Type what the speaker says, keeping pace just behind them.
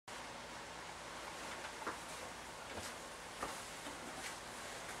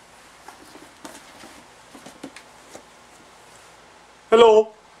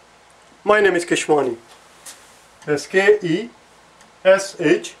Hello, my name is Keshwani. That's K-E-S-H-W-A-N-I,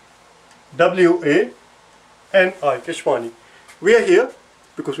 Keshwani. We are here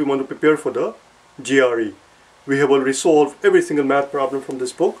because we want to prepare for the GRE. We have already solved every single math problem from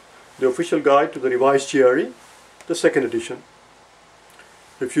this book, the official guide to the revised GRE, the second edition.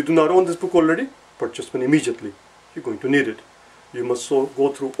 If you do not own this book already, purchase one immediately. You're going to need it. You must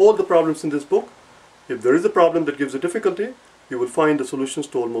go through all the problems in this book. If there is a problem that gives a difficulty, you will find the solutions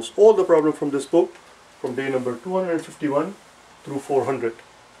to almost all the problems from this book from day number 251 through 400.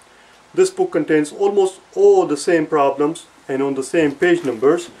 This book contains almost all the same problems and on the same page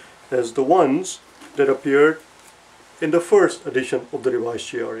numbers as the ones that appeared in the first edition of the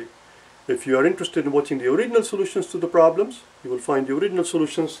revised GRE. If you are interested in watching the original solutions to the problems, you will find the original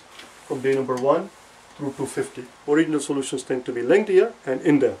solutions from day number 1 through 250. Original solutions tend to be lengthier and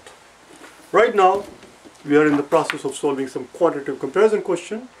in-depth. Right now, we are in the process of solving some quantitative comparison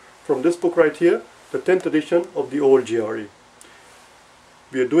question from this book right here, the 10th edition of the old GRE.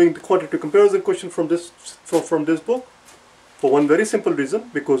 We are doing the quantitative comparison question from this book for one very simple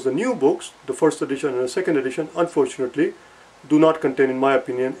reason, because the new books, the first edition and the second edition, unfortunately, do not contain, in my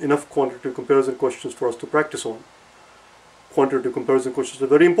opinion, enough quantitative comparison questions for us to practice on. Quantitative comparison questions are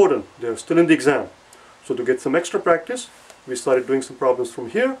very important. They are still in the exam. So to get some extra practice, we started doing some problems from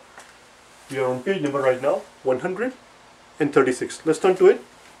here. We are on page number right now, 136. Let's turn to it.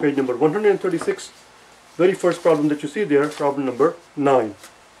 Page number 136. Very first problem that you see there, problem number 9.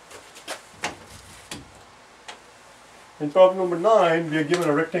 In problem number 9, we are given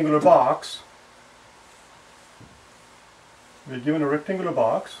a rectangular box. We are given a rectangular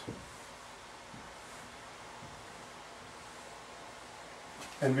box.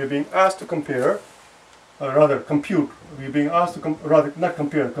 And we are being asked to compare, compute. We are being asked to,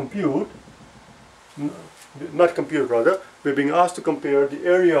 we're being asked to compare the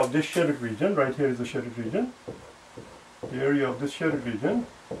area of this shaded region. Right here is the shaded region. The area of this shaded region.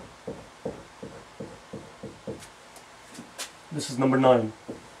 This is number 9.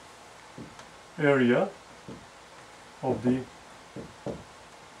 Area of the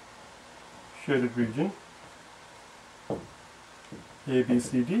shaded region. A, B,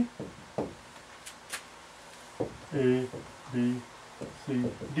 C, D. A, B, C,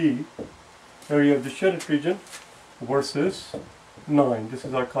 D. Area of the shaded region versus 9. This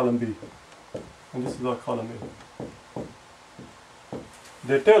is our column B. And this is our column A.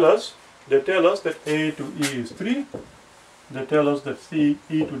 They tell us that A to E is 3. They tell us that E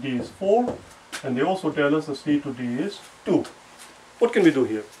to D is 4. And they also tell us that C to D is 2. What can we do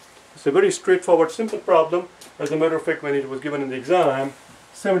here? It's a very straightforward, simple problem. As a matter of fact, when it was given in the exam,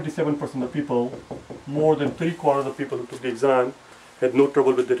 77% of people, more than 3/4 of the people who took the exam, had no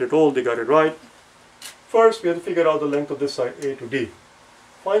trouble with it at all. They got it right. First, we have to figure out the length of this side, A to D.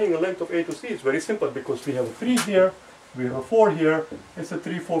 Finding the length of A to C is very simple because we have a 3 here, we have a 4 here. It's a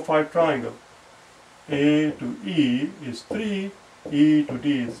 3, 4, 5 triangle. A to E is 3, E to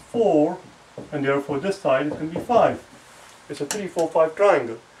D is 4, and therefore this side is going to be 5. It's a 3, 4, 5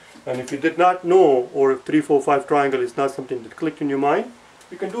 triangle. And if you did not know, or if 3, 4, 5 triangle is not something that clicked in your mind,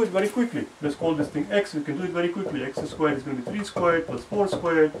 you can do it very quickly. Let's call this thing x. We can do it very quickly. X squared is going to be 3 squared plus 4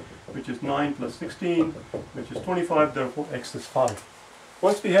 squared, which is 9 plus 16, which is 25. Therefore, x is 5.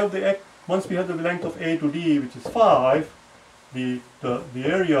 Once we have the length of A to D, which is 5, the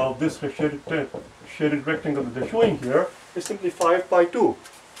area of this shaded rectangle that they're showing here is simply 5 by 2.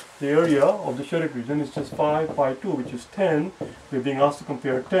 The area of the shaded region is just 5 by 2, which is 10. We're being asked to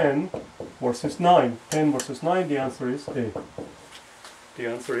compare 10 versus 9. 10 versus 9, the answer is A. The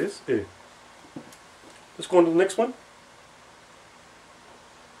answer is A. Let's go on to the next one.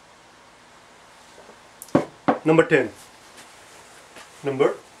 Number 10.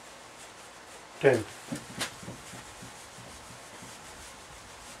 Number 10.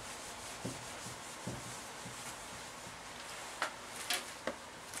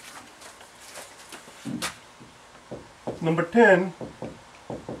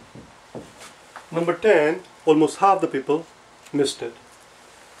 Number 10, almost half the people missed it.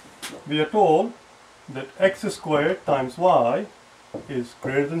 We are told that x squared times y is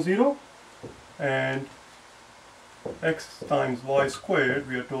greater than 0, and x times y squared,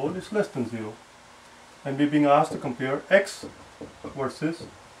 we are told, is less than 0. And we're being asked to compare x versus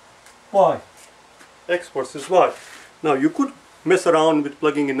y. X versus y. Now you could mess around with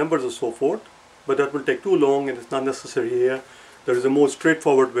plugging in numbers and so forth, but that will take too long and it's not necessary here. There is a more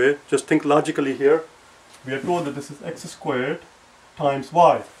straightforward way. Just think logically here. We are told that this is x squared times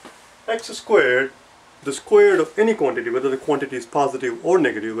y. X squared, the square root of any quantity, whether the quantity is positive or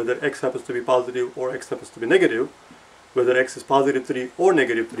negative, whether x happens to be positive or x happens to be negative, whether x is positive 3 or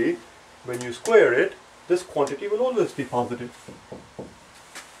negative 3, when you square it, this quantity will always be positive.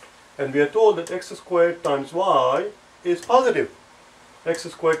 And we are told that x squared times y is positive. X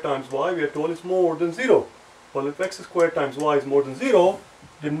squared times y, we are told, is more than 0. Well, if x squared times y is more than 0,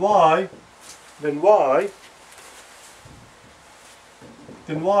 then y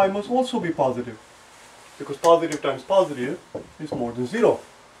must also be positive, because positive times positive is more than 0.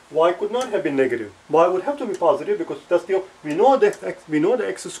 Y could not have been negative. Y would have to be positive, because that's we know the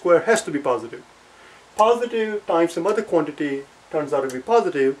x squared has to be positive. Positive times some other quantity turns out to be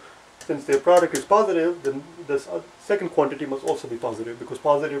positive. Since their product is positive, then this second quantity must also be positive, because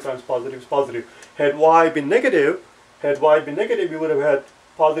positive times positive is positive. Had y been negative, we would have had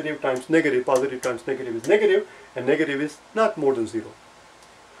positive times negative is negative, and negative is not more than 0.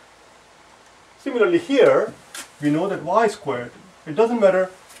 Similarly here, we know that y squared, it doesn't matter.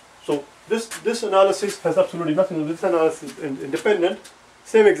 So this analysis has absolutely nothing to do with this analysis, independent,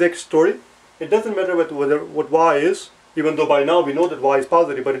 same exact story. It doesn't matter what y is, even though by now we know that y is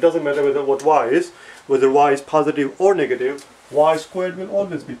positive, but it doesn't matter what y is, whether y is positive or negative, y squared will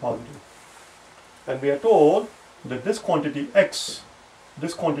always be positive. And we are told that this quantity x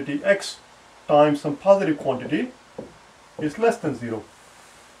times some positive quantity is less than 0.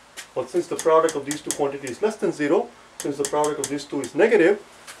 But since the product of these two quantities is less than 0, since the product of these two is negative,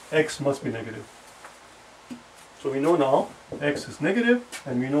 x must be negative. So we know now x is negative,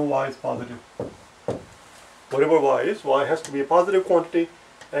 and we know y is positive. Whatever y is, y has to be a positive quantity,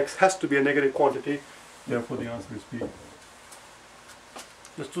 x has to be a negative quantity, therefore the answer is B.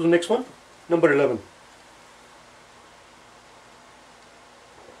 Let's do the next one, number 11.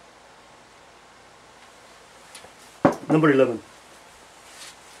 Number 11.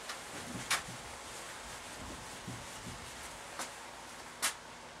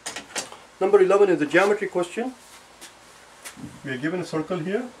 Number 11 is a geometry question. We are given a circle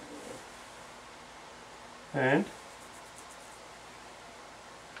here, and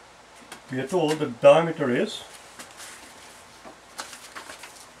we are told that the diameter is,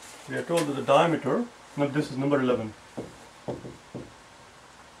 no, this is number 11.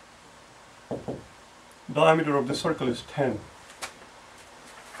 Diameter of the circle is 10.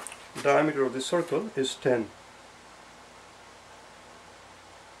 Diameter of the circle is 10.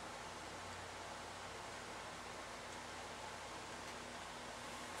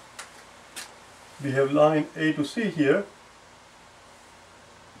 We have line A to C here.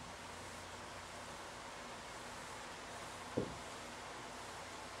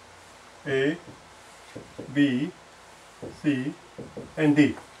 A, B, C, and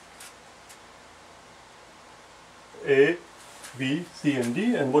D. A, B, C, and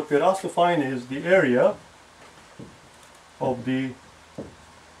D, and what we are asked to find is the area of the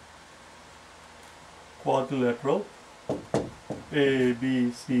quadrilateral A,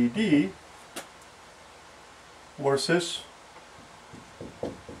 B, C, D versus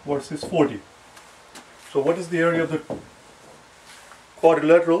 40. So what is the area of the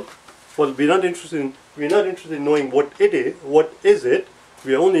quadrilateral? Well, we're not interested in knowing what it is.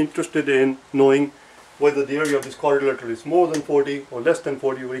 We are only interested in knowing whether the area of this quadrilateral is more than 40 or less than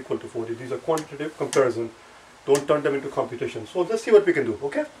 40 or equal to 40. These are quantitative comparison. Don't turn them into computation. So let's see what we can do,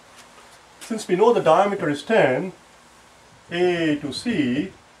 okay? Since we know the diameter is 10, A to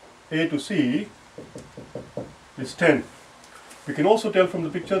C is 10. We can also tell from the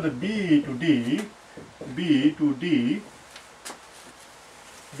picture that B to D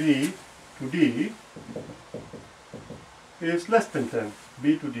is less than 10.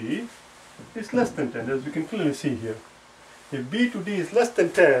 B to D is less than 10, as we can clearly see here. If B to D is less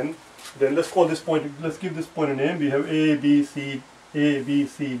than 10, then let's give this point a name. We have A, B, C,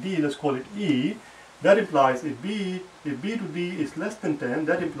 D, let's call it E. That implies if B to D is less than 10,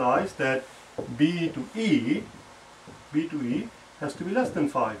 that implies that B to E has to be less than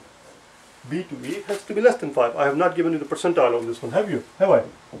 5. B to E has to be less than 5. I have not given you the percentile on this one, have you? Have I?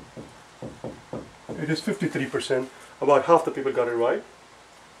 It is 53%. About half the people got it right.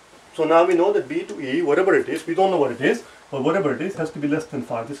 So now we know that B to E, whatever it is, we don't know what it is, but whatever it is has to be less than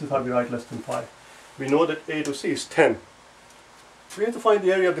 5. This is how we write less than 5. We know that A to C is 10. We have to find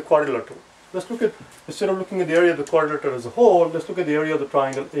the area of the quadrilateral. Let's look at, instead of looking at the area of the quadrilateral as a whole, let's look at the area of the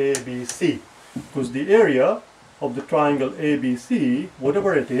triangle ABC. Because the area of the triangle ABC,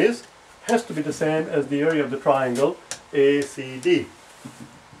 whatever it is, has to be the same as the area of the triangle ACD.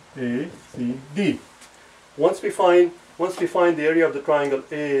 ACD. Once we find the area of the triangle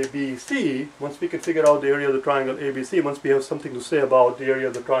ABC, once we can figure out the area of the triangle ABC, once we have something to say about the area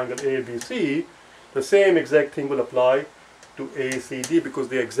of the triangle ABC, the same exact thing will apply to ACD, because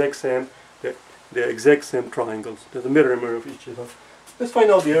they're exact same. They are exact same triangles. There's a mirror of each other. Let's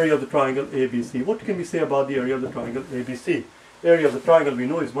find out the area of the triangle ABC. What can we say about the area of the triangle ABC? Area of the triangle we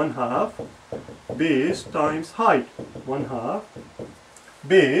know is 1/2 base times height. 1/2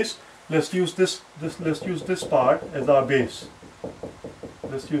 base. Let's use this part as our base.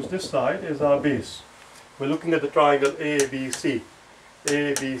 Let's use this side as our base. We're looking at the triangle ABC.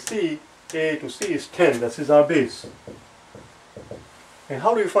 ABC, A to C is 10. This is our base. And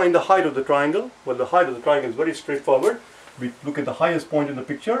how do we find the height of the triangle? Well, the height of the triangle is very straightforward. We look at the highest point in the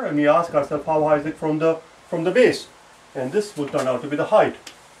picture and we ask ourselves how high is it from the base. And this will turn out to be the height.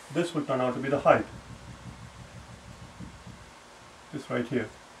 This will turn out to be the height. This right here.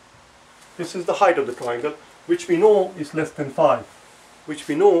 This is the height of the triangle, which we know is less than 5. Which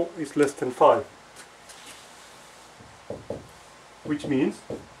we know is less than 5. Which means,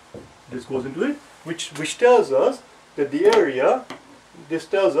 this goes into it, which tells us that the area, this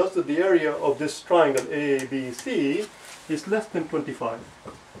tells us that the area of this triangle ABC is less than 25.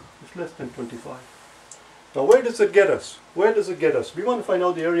 It's less than 25. Now where does it get us? Where does it get us? We want to find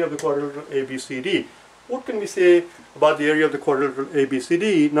out the area of the quadrilateral ABCD. What can we say about the area of the quadrilateral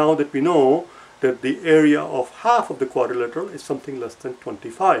ABCD now that we know that the area of half of the quadrilateral is something less than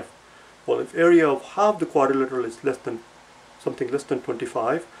 25? Well, if area of half the quadrilateral is something less than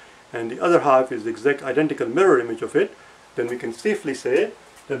 25 and the other half is the exact identical mirror image of it, then we can safely say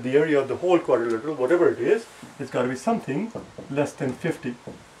that the area of the whole quadrilateral, whatever it is, it's got to be something less than 50.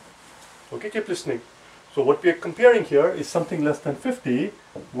 Okay, keep listening. So what we are comparing here is something less than 50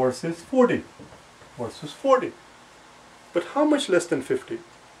 versus 40. Versus 40. But how much less than 50?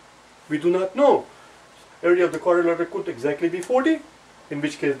 We do not know. Area of the quadrilateral could exactly be 40, in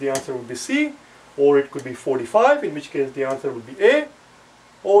which case the answer would be C, or it could be 45, in which case the answer would be A,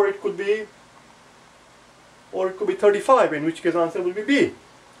 or it could be 35, in which case the answer will be B.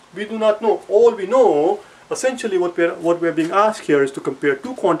 We do not know. All we know, essentially what we are being asked here is to compare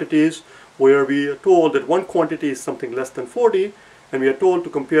two quantities where we are told that one quantity is something less than 40, and we are told to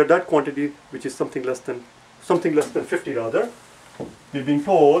compare that quantity which is something less than 50 rather. We're being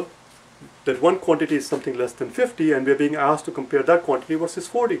told that one quantity is something less than 50 and we're being asked to compare that quantity versus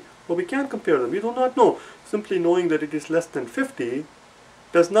 40. But we can't compare them. We do not know. Simply knowing that it is less than 50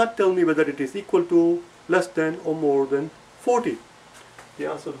 does not tell me whether it is equal to, less than, or more than 40. The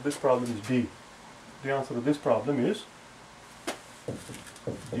answer to this problem is D. The answer to this problem is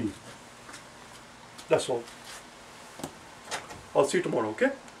D. That's all. I'll see you tomorrow,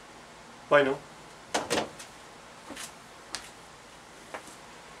 okay? Bye now.